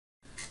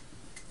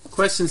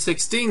question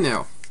 16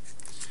 now.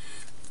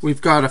 We've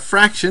got a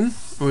fraction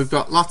and we've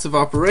got lots of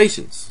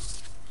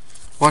operations.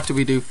 What do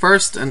we do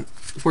first and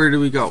where do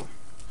we go?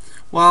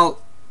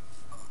 Well,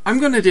 I'm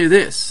going to do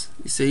this.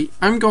 You see,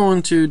 I'm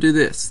going to do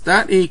this.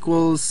 That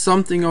equals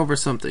something over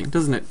something,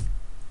 doesn't it?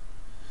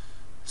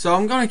 So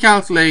I'm going to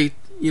calculate,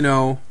 you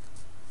know,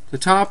 the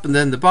top and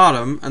then the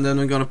bottom, and then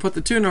I'm going to put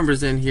the two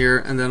numbers in here,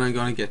 and then I'm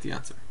going to get the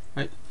answer,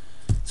 right?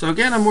 So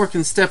again, I'm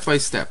working step by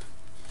step.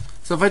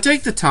 So if I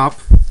take the top,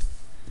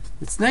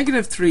 it's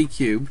negative 3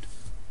 cubed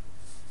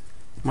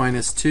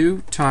minus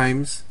 2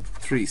 times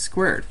 3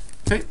 squared.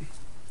 Okay?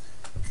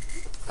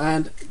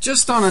 And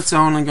just on its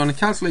own, I'm going to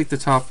calculate the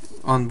top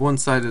on one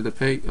side of the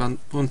page, on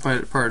one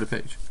part of the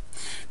page.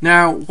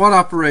 Now, what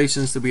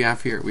operations do we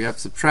have here? We have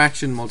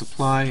subtraction,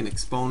 multiply, and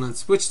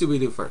exponents. Which do we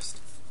do first?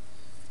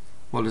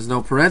 Well, there's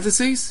no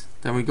parentheses.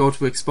 Then we go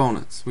to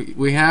exponents.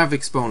 We have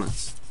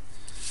exponents.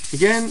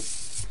 Again,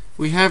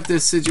 we have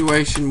this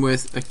situation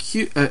with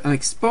an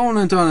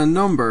exponent on a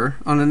number,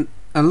 and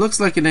looks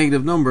like a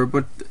negative number,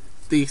 but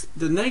the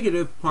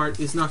negative part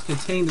is not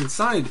contained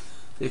inside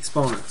the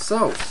exponent.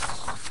 So,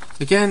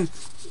 again,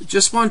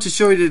 just want to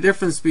show you the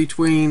difference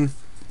between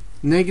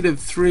negative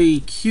 3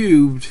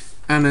 cubed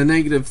and a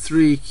negative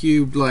 3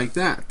 cubed like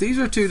that. These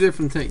are two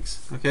different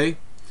things, okay?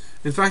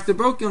 In fact, they're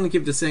both going to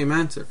give the same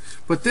answer.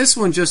 But this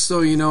one, just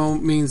so you know,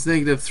 means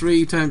negative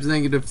 3 times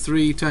negative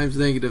 3 times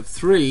negative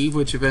 3,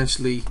 which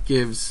eventually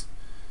gives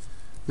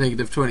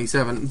negative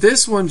 27.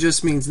 This one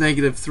just means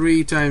negative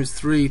 3 times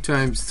 3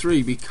 times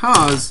 3,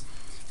 because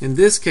in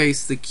this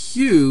case the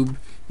cube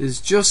is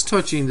just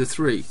touching the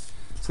 3.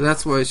 So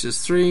that's why it's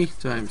just 3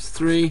 times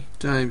 3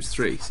 times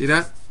 3. See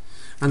that?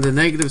 And the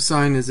negative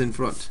sign is in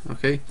front.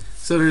 Okay?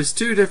 So there's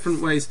two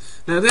different ways.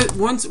 Now,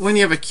 when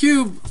you have a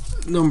cube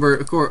number,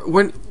 of course,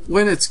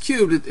 when it's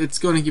cubed, it's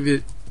going to give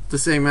you the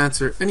same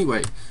answer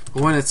anyway.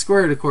 But when it's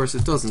squared, of course,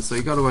 it doesn't. So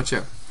you got to watch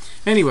out.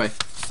 Anyway,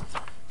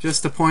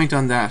 just a point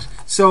on that.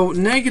 So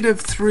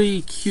negative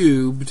 3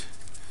 cubed.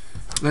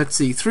 Let's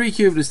see. 3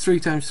 cubed is 3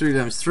 times 3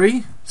 times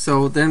 3.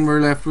 So then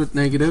we're left with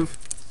negative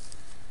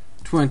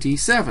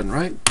 27,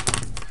 right?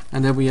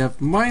 And then we have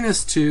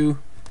minus 2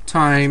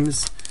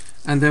 times,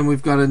 and then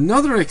we've got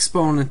another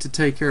exponent to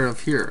take care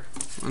of here.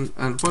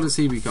 And what does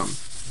he become?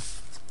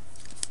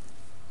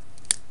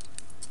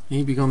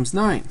 He becomes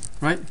 9,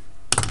 right?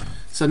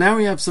 So now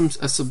we have some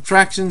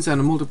subtractions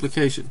and a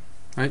multiplication,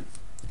 right?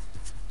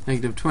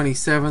 Negative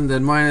 27,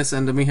 then minus,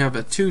 and then we have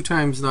a 2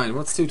 times 9.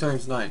 What's 2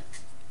 times 9?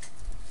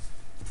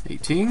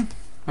 18,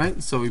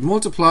 right? So we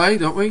multiply,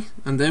 don't we?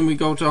 And then we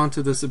go on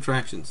to the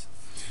subtractions.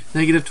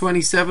 Negative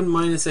 27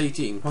 minus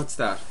 18. What's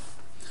that?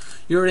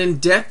 You're in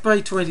debt by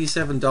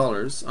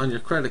 $27 on your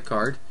credit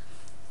card,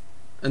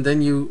 and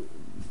then you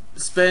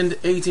spend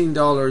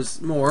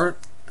 $18 more.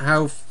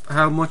 How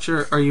much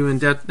are you in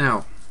debt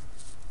now?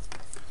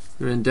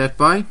 You're in debt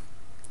by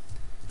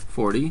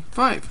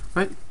 45,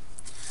 right?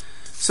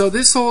 So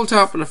this whole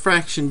top of the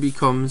fraction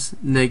becomes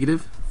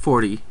negative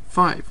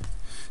 45.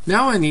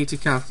 Now I need to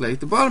calculate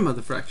the bottom of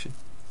the fraction.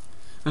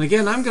 And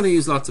again, I'm going to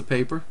use lots of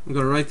paper. I'm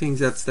going to write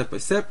things out step by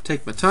step,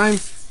 take my time,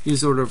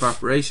 use order of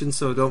operations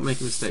so don't make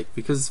a mistake,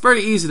 because it's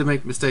very easy to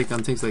make a mistake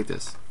on things like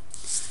this.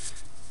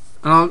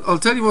 And I'll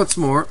tell you what's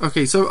more.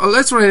 Okay, so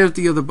let's write out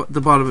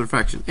the bottom of the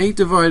fraction. 8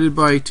 divided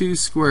by 2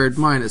 squared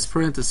minus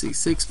parentheses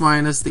 6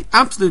 minus the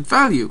absolute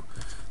value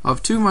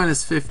of 2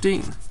 minus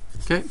 15.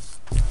 Okay.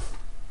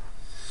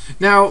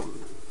 Now,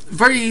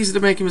 very easy to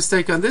make a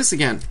mistake on this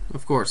again,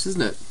 of course,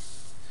 isn't it?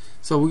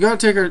 So we got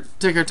to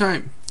take our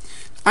time.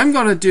 I'm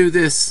going to do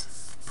this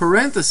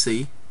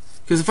parenthesis,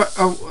 because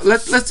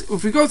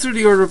if we go through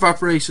the order of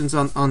operations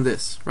on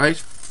this,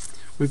 right?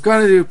 We've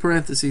got to do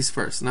parentheses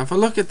first. Now if I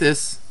look at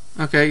this,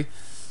 okay,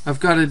 I've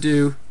got to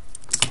do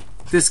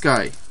this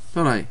guy,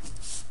 don't I?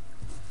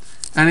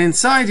 And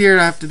inside here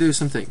I have to do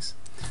some things.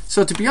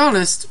 So to be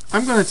honest,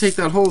 I'm going to take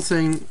that whole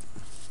thing,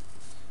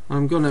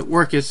 I'm going to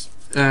work it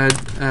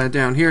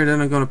down here,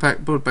 then I'm going to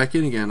put it back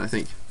in again, I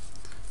think.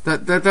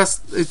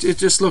 It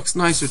just looks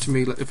nicer to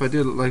me if I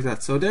did it like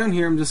that. So down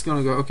here I'm just going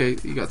to go, okay,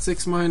 you got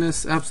 6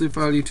 minus absolute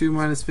value 2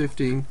 minus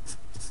 15,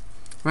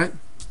 right?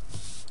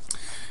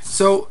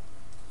 So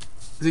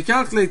to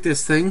calculate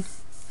this thing,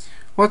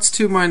 what's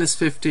 2 minus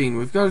 15?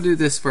 We've got to do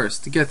this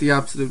first to get the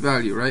absolute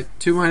value, right?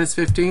 2 minus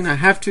 15, I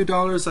have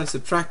 $2, I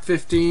subtract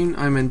 15,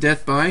 I'm in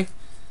debt by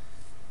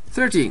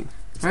 13,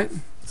 right?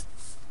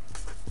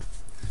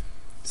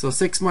 So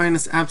 6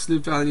 minus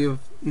absolute value of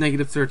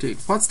negative 13.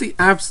 What's the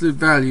absolute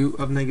value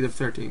of negative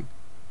 13?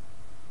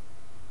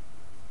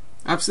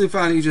 Absolute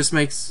value just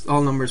makes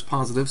all numbers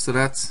positive, so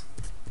that's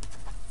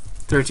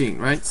 13,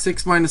 right?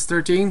 6 minus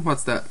 13,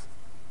 what's that?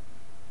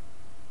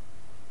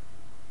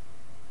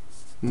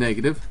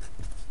 Negative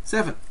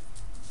 7.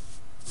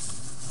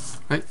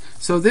 Right?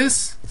 So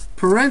this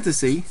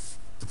parenthesis,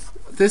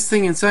 this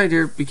thing inside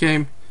here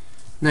became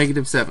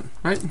negative 7,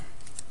 right?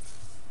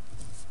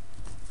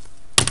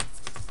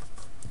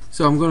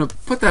 So I'm going to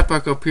put that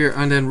back up here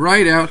and then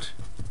write out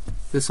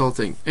this whole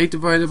thing. 8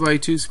 divided by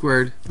 2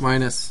 squared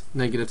minus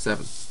negative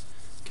 7.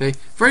 Okay,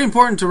 very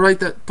important to write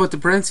that, put the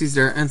parentheses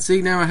there, and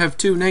see now I have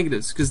two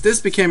negatives because this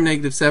became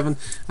negative 7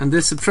 and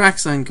this subtract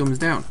sign comes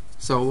down.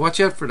 So watch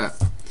out for that.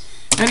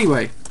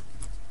 Anyway,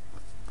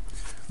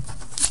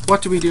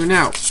 what do we do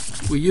now?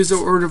 We use our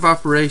order of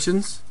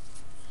operations.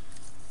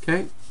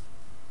 Okay,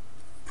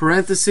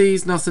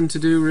 parentheses, nothing to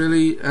do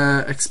really.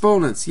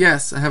 Exponents,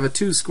 yes, I have a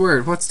 2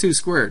 squared. What's 2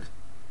 squared?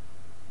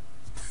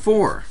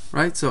 4,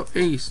 right? So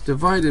 8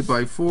 divided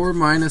by 4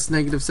 minus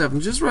negative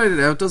 7. Just write it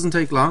out, doesn't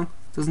take long.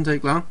 Doesn't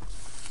take long.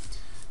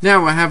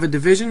 Now I have a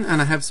division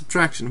and I have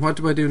subtraction. What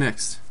do I do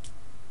next?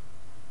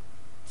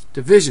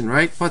 Division,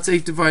 right? What's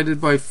 8 divided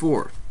by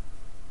 4?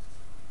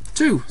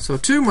 2. So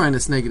 2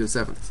 minus negative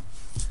 7.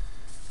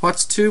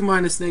 What's 2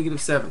 minus negative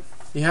 7?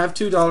 You have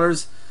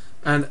 $2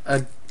 and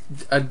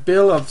a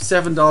bill of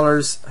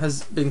 $7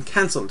 has been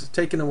cancelled,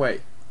 taken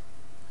away.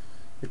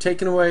 You're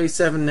taking away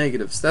 7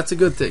 negatives. That's a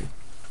good thing.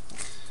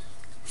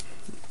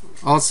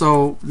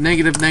 Also,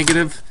 negative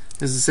negative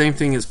is the same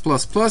thing as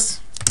plus plus.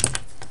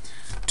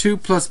 2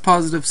 plus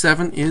positive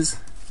 7 is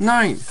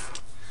 9.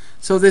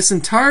 So this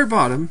entire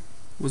bottom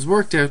was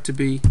worked out to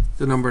be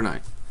the number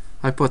 9.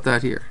 I put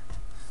that here.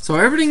 So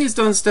everything is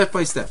done step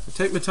by step. I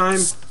take my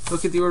time,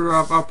 look at the order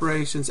of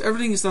operations.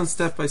 Everything is done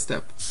step by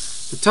step.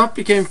 The top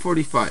became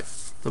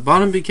 45. The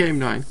bottom became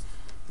 9.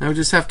 Now I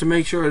just have to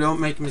make sure I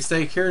don't make a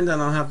mistake here, and then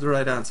I'll have the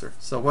right answer.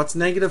 So what's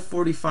negative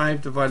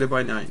 45 divided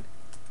by 9?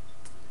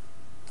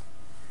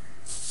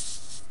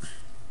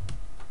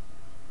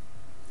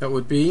 That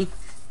would be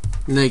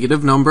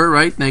negative number,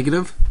 right?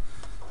 Negative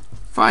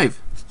 5.